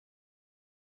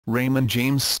Raymond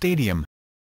James Stadium.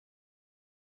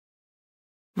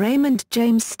 Raymond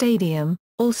James Stadium,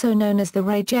 also known as the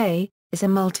Ray J, is a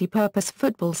multi-purpose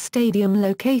football stadium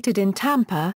located in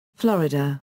Tampa,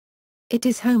 Florida. It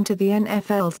is home to the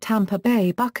NFL's Tampa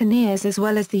Bay Buccaneers as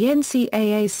well as the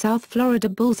NCAA's South Florida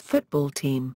Bulls football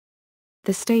team.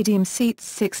 The stadium seats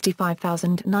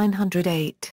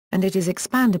 65,908, and it is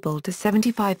expandable to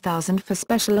 75,000 for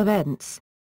special events.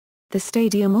 The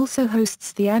stadium also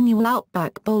hosts the annual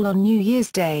Outback Bowl on New Year's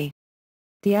Day,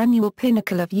 the annual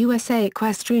Pinnacle of USA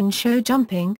Equestrian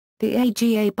Showjumping, the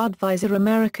AGA Budweiser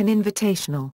American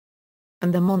Invitational,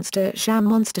 and the Monster Jam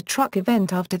Monster Truck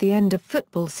event after the end of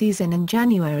football season in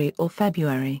January or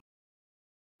February.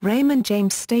 Raymond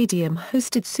James Stadium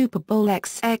hosted Super Bowl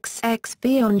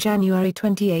XXXV on January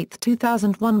 28,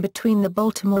 2001 between the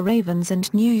Baltimore Ravens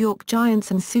and New York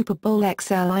Giants, and Super Bowl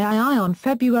XLIII on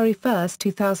February 1,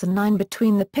 2009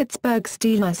 between the Pittsburgh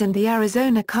Steelers and the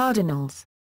Arizona Cardinals.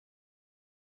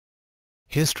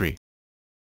 History.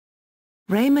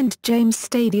 Raymond James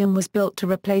Stadium was built to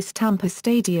replace Tampa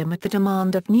Stadium at the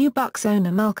demand of new Bucs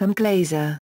owner Malcolm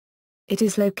Glazer. It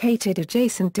is located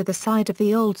adjacent to the site of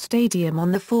the old stadium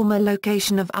on the former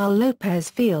location of Al Lopez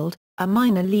Field, a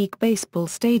minor league baseball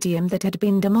stadium that had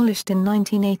been demolished in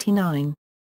 1989.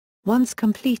 Once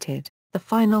completed, the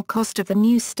final cost of the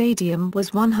new stadium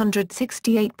was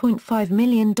 $168.5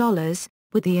 million,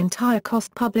 with the entire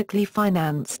cost publicly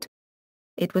financed.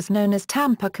 It was known as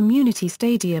Tampa Community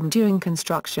Stadium during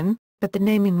construction, but the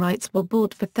naming rights were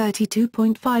bought for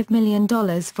 $32.5 million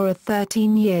for a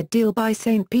 13-year deal by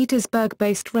St.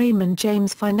 Petersburg-based Raymond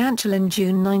James Financial in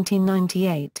June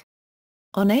 1998.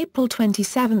 On April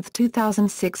 27,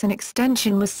 2006 an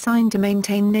extension was signed to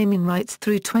maintain naming rights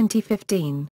through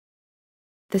 2015.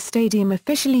 The stadium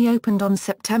officially opened on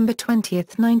September 20,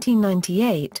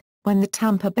 1998, when the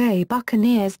Tampa Bay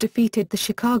Buccaneers defeated the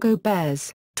Chicago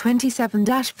Bears,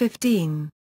 27-15.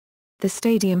 The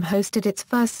stadium hosted its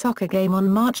first soccer game on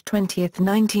March 20,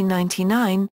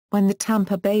 1999, when the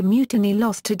Tampa Bay Mutiny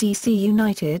lost to DC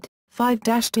United,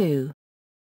 5-2.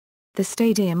 The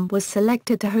stadium was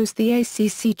selected to host the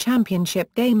ACC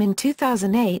Championship game in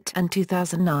 2008 and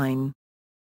 2009.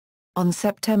 On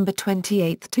September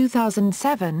 28,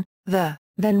 2007, the,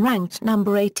 then ranked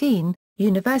number 18,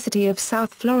 University of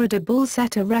South Florida Bulls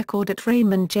set a record at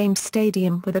Raymond James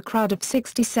Stadium with a crowd of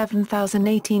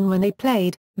 67,018 when they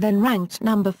played, then ranked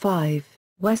number 5,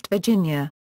 West Virginia.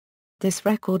 This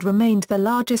record remained the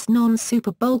largest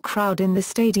non-Super Bowl crowd in the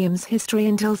stadium's history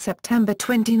until September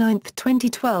 29,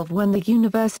 2012 when the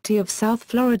University of South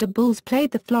Florida Bulls played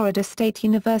the Florida State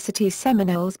University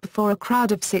Seminoles before a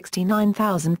crowd of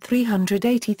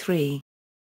 69,383.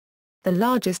 The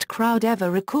largest crowd ever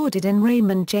recorded in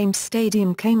Raymond James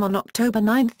Stadium came on October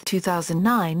 9,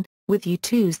 2009, with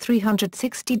U2's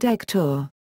 360 Deg Tour.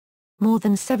 More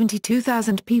than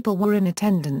 72,000 people were in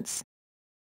attendance.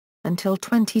 Until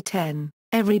 2010,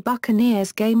 every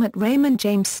Buccaneers game at Raymond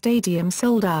James Stadium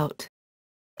sold out.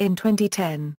 In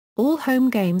 2010, all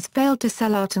home games failed to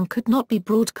sell out and could not be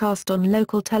broadcast on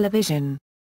local television.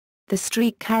 The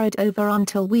streak carried over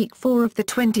until Week 4 of the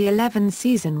 2011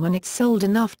 season when it sold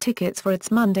enough tickets for its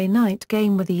Monday night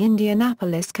game with the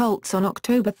Indianapolis Colts on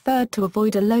October 3 to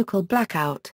avoid a local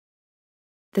blackout.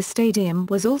 The stadium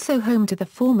was also home to the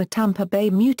former Tampa Bay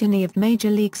Mutiny of Major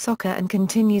League Soccer and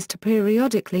continues to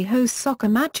periodically host soccer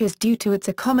matches due to its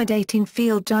accommodating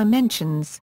field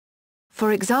dimensions.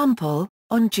 For example,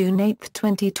 on June 8,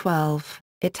 2012,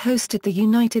 it hosted the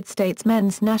United States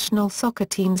men's national soccer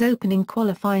team's opening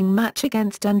qualifying match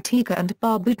against Antigua and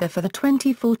Barbuda for the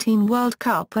 2014 World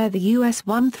Cup where the U.S.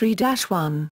 won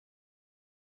 3-1.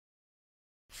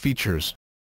 Features.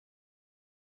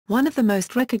 One of the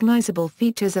most recognizable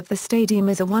features of the stadium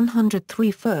is a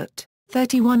 103-foot,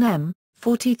 31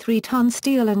 43-ton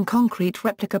steel and concrete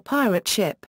replica pirate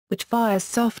ship, which fires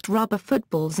soft rubber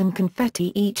footballs and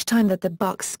confetti each time that the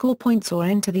Bucs score points or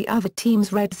enter the other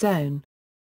team's red zone.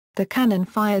 The cannon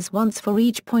fires once for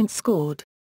each point scored.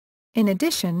 In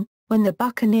addition, when the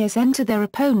Buccaneers enter their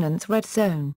opponent's red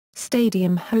zone,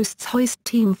 stadium hosts hoist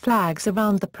team flags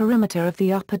around the perimeter of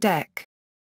the upper deck.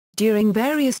 During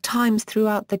various times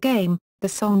throughout the game, the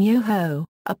song Yo-Ho,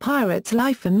 A Pirate's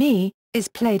Life for Me, is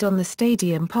played on the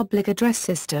stadium public address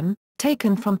system,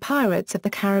 taken from Pirates of the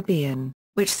Caribbean,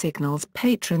 which signals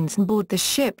patrons on board the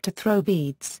ship to throw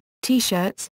beads,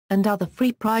 t-shirts, and other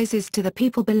free prizes to the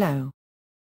people below.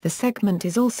 The segment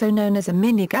is also known as a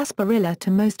mini Gasparilla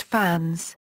to most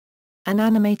fans. An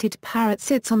animated parrot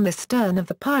sits on the stern of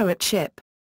the pirate ship.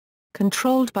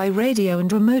 Controlled by radio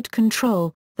and remote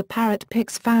control, the parrot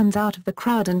picks fans out of the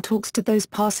crowd and talks to those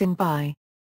passing by.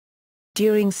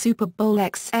 During Super Bowl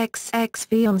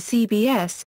XXXV on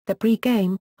CBS, the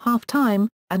pre-game, halftime,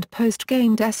 and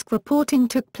post-game desk reporting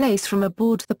took place from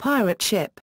aboard the pirate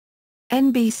ship.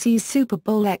 NBC's Super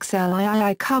Bowl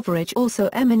XLII coverage also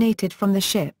emanated from the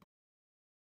ship.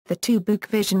 The two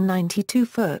Buccavision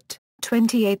 92-foot,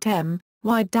 28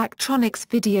 wide Daktronics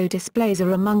video displays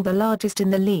are among the largest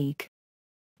in the league.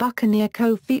 Buccaneer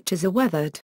Cove features a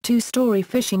weathered, two-story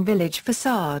fishing village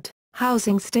facade,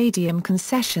 housing stadium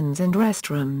concessions and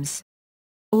restrooms.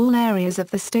 All areas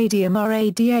of the stadium are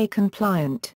ADA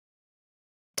compliant.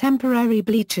 Temporary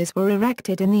bleachers were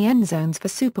erected in the end zones for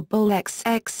Super Bowl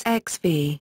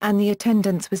XXXV, and the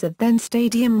attendance was a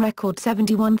then-stadium record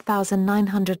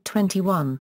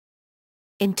 71,921.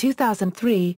 In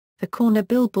 2003, the corner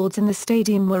billboards in the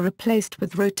stadium were replaced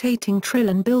with rotating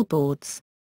Trillon billboards.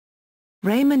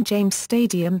 Raymond James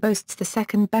Stadium boasts the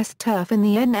second-best turf in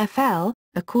the NFL,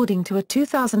 according to a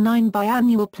 2009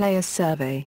 biannual players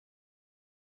survey.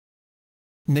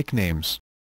 Nicknames.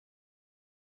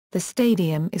 The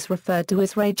stadium is referred to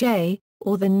as Ray J,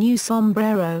 or the New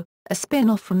Sombrero, a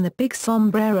spin-off from the Big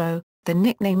Sombrero, the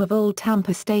nickname of Old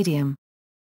Tampa Stadium.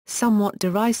 Somewhat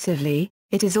derisively,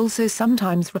 it is also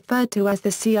sometimes referred to as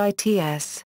the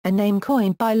CITS, a name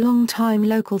coined by longtime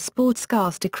local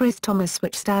sportscaster Chris Thomas,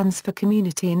 which stands for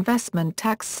Community Investment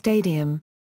Tax Stadium.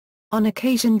 On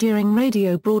occasion during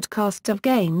radio broadcasts of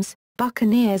games,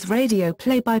 Buccaneers radio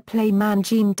play-by-play man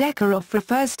Gene Deckeroff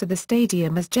refers to the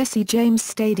stadium as Jesse James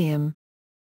Stadium.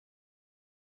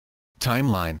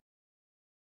 Timeline.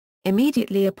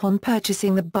 Immediately upon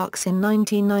purchasing the Bucs in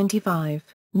 1995,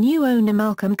 new owner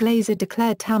Malcolm Glazer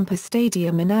declared Tampa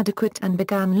Stadium inadequate and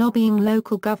began lobbying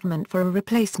local government for a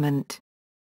replacement.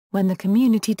 When the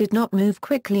community did not move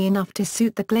quickly enough to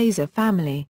suit the Glazer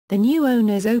family, the new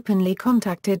owners openly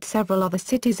contacted several other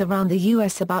cities around the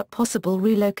U.S. about possible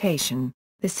relocation.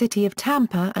 The city of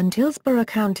Tampa and Hillsborough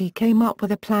County came up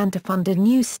with a plan to fund a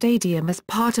new stadium as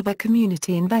part of a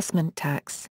community investment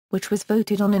tax, which was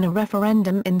voted on in a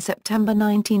referendum in September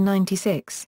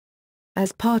 1996.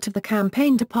 As part of the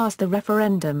campaign to pass the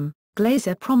referendum,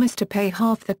 Glazer promised to pay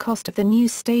half the cost of the new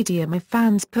stadium if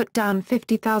fans put down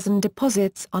 $50,000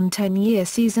 deposits on 10-year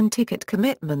season ticket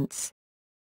commitments.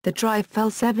 The drive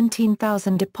fell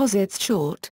 17,000 deposits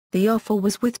short, the offer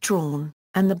was withdrawn,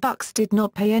 and the Bucs did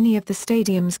not pay any of the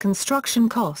stadium's construction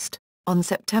cost. On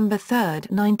September 3,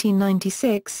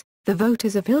 1996, the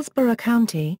voters of Hillsborough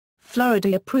County,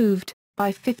 Florida approved,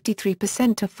 by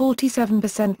 53% to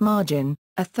 47% margin,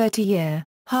 a 30-year,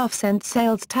 half-cent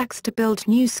sales tax to build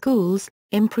new schools,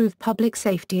 improve public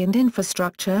safety and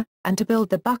infrastructure, and to build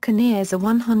the Buccaneers a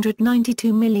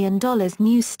 $192 million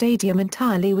new stadium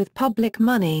entirely with public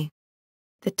money.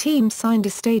 The team signed a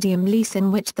stadium lease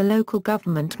in which the local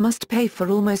government must pay for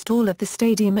almost all of the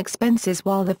stadium expenses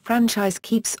while the franchise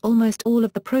keeps almost all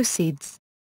of the proceeds.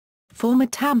 Former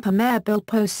Tampa Mayor Bill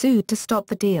Poe sued to stop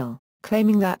the deal,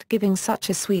 claiming that giving such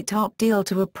a sweetheart deal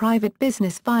to a private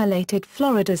business violated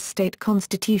Florida's state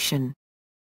constitution.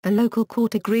 A local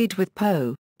court agreed with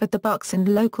Poe, but the Bucs and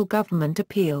local government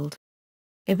appealed.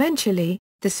 Eventually,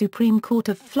 the Supreme Court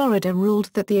of Florida ruled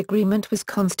that the agreement was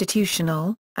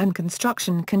constitutional, and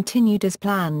construction continued as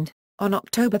planned. On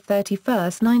October 31,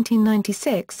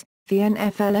 1996, the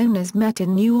NFL owners met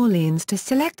in New Orleans to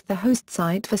select the host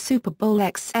site for Super Bowl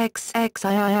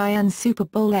XXXIII and Super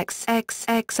Bowl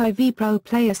XXXIV. Pro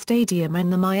Player Stadium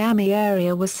in the Miami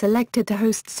area was selected to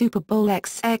host Super Bowl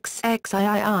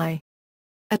XXXIII.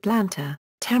 Atlanta,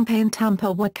 Tampa and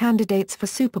Tampa were candidates for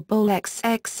Super Bowl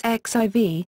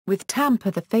XXXIV, with Tampa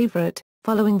the favorite,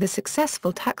 following the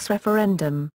successful tax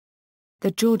referendum.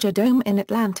 The Georgia Dome in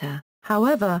Atlanta,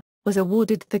 however, was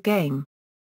awarded the game.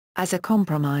 As a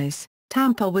compromise,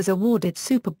 Tampa was awarded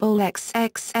Super Bowl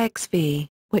XXXV,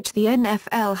 which the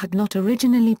NFL had not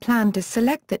originally planned to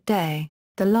select that day.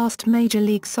 The last Major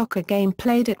League Soccer game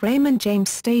played at Raymond James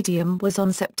Stadium was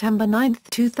on September 9,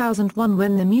 2001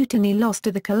 when the Mutiny lost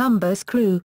to the Columbus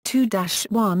Crew,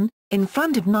 2-1, in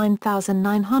front of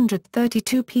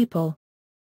 9,932 people.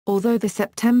 Although the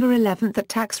September 11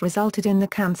 attacks resulted in the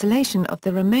cancellation of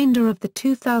the remainder of the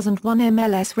 2001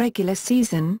 MLS regular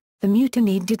season, the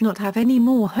Mutiny did not have any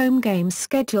more home games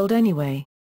scheduled anyway.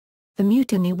 The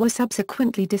Mutiny were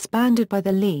subsequently disbanded by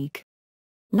the league.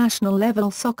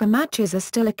 National-level soccer matches are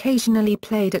still occasionally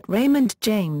played at Raymond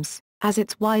James, as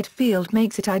its wide field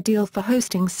makes it ideal for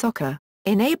hosting soccer.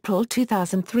 In April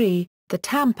 2003, the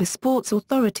Tampa Sports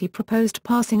Authority proposed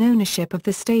passing ownership of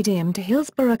the stadium to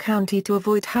Hillsborough County to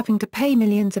avoid having to pay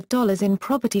millions of dollars in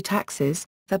property taxes.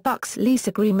 The Bucs lease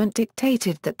agreement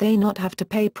dictated that they not have to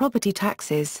pay property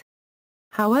taxes.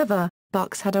 However,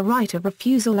 Bucs had a right of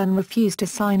refusal and refused to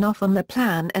sign off on the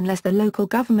plan unless the local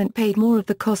government paid more of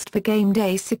the cost for game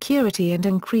day security and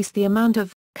increased the amount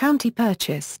of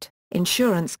county-purchased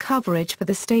insurance coverage for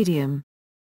the stadium.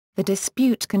 The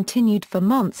dispute continued for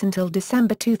months until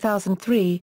December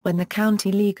 2003, when the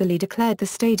county legally declared the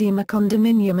stadium a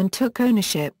condominium and took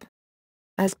ownership.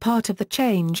 As part of the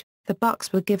change, the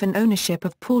Bucs were given ownership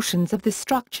of portions of the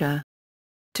structure.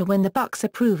 To win the Bucs'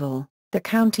 approval, the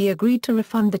county agreed to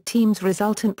refund the team's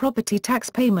resultant property tax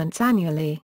payments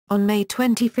annually. On May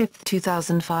 25,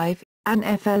 2005,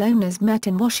 NFL owners met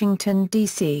in Washington,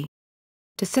 D.C.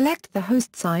 to select the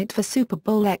host site for Super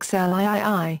Bowl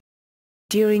XLIII.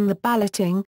 During the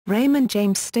balloting, Raymond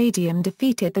James Stadium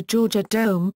defeated the Georgia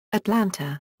Dome,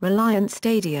 Atlanta, Reliance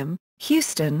Stadium,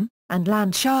 Houston, and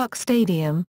Landshark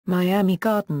Stadium, Miami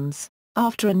Gardens.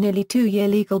 After a nearly two-year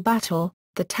legal battle,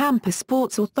 the Tampa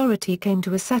Sports Authority came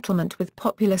to a settlement with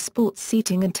popular sports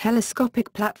seating and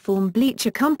telescopic platform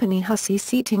bleacher company Hussey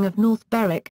Seating of North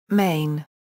Berwick, Maine.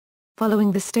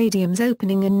 Following the stadium's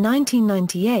opening in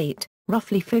 1998,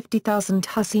 roughly 50,000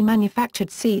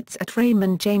 Hussey-manufactured seats at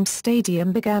Raymond James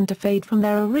Stadium began to fade from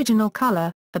their original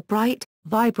color, a bright,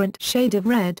 vibrant shade of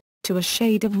red, to a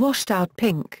shade of washed-out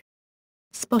pink.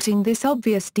 Spotting this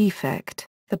obvious defect,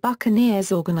 the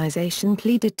Buccaneers organization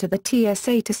pleaded to the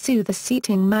TSA to sue the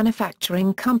seating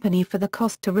manufacturing company for the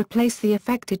cost to replace the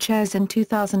affected chairs in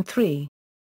 2003.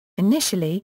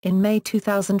 Initially, in May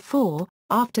 2004,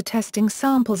 after testing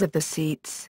samples of the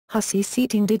seats, Hussey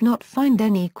Seating did not find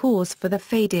any cause for the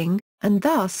fading, and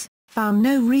thus, found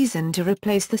no reason to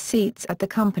replace the seats at the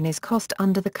company's cost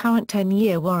under the current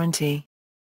 10-year warranty.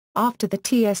 After the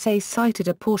TSA cited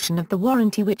a portion of the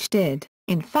warranty which did,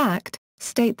 in fact,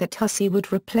 state that Hussey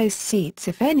would replace seats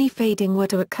if any fading were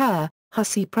to occur,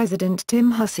 Hussey president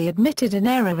Tim Hussey admitted an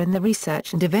error in the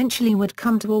research and eventually would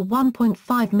come to a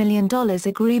 $1.5 million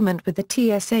agreement with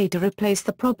the TSA to replace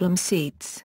the problem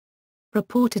seats.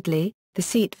 Reportedly, the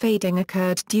seat fading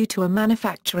occurred due to a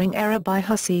manufacturing error by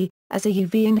Hussey, as a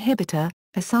UV inhibitor,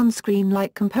 a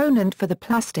sunscreen-like component for the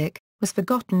plastic, was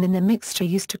forgotten in the mixture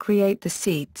used to create the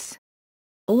seats.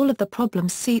 All of the problem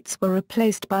seats were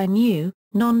replaced by new,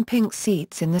 non-pink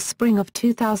seats in the spring of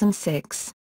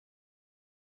 2006.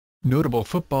 Notable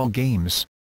football games.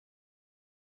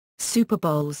 Super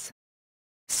Bowls.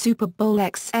 Super Bowl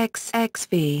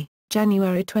XXXV,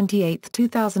 January 28,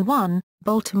 2001,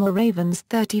 Baltimore Ravens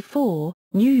 34,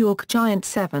 New York Giants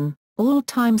 7,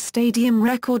 all-time stadium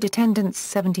record attendance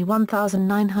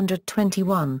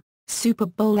 71,921, Super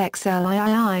Bowl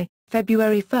XLIII,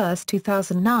 February 1,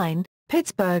 2009,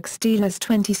 Pittsburgh Steelers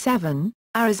 27,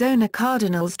 Arizona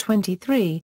Cardinals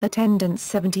 23, attendance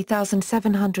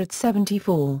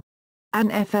 70,774.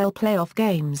 NFL playoff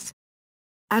games.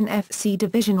 NFC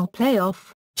Divisional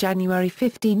Playoff, January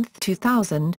 15,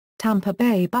 2000, Tampa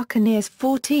Bay Buccaneers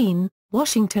 14,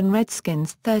 Washington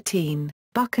Redskins 13,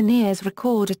 Buccaneers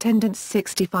record attendance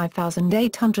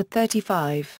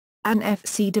 65,835.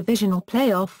 NFC Divisional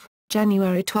Playoff,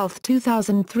 January 12,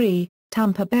 2003,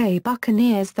 Tampa Bay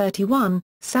Buccaneers 31,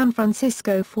 San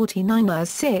Francisco 49ers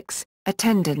 6,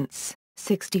 attendance,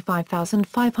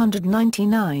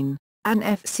 65,599.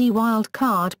 NFC Wild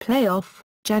Card Playoff,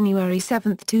 January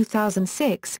 7,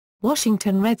 2006,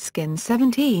 Washington Redskins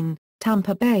 17,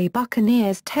 Tampa Bay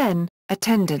Buccaneers 10,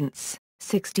 attendance,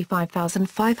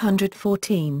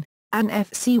 65,514.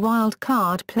 NFC Wild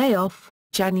Card Playoff,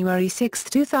 January 6,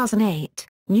 2008,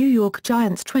 New York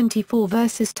Giants 24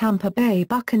 vs Tampa Bay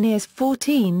Buccaneers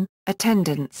 14,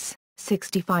 attendance,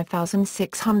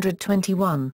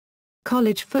 65,621.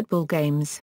 College football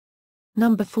games.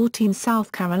 Number 14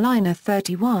 South Carolina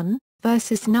 31,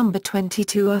 versus number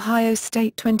 22 Ohio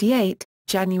State 28,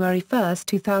 January 1,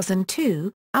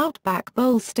 2002, Outback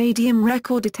Bowl Stadium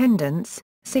record attendance,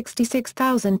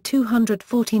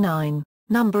 66,249,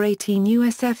 number 18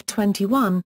 USF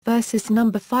 21, versus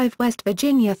number 5 West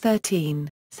Virginia 13,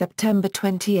 September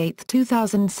 28,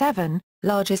 2007,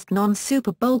 largest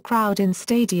non-Super Bowl crowd in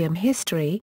stadium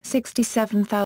history, 67,000.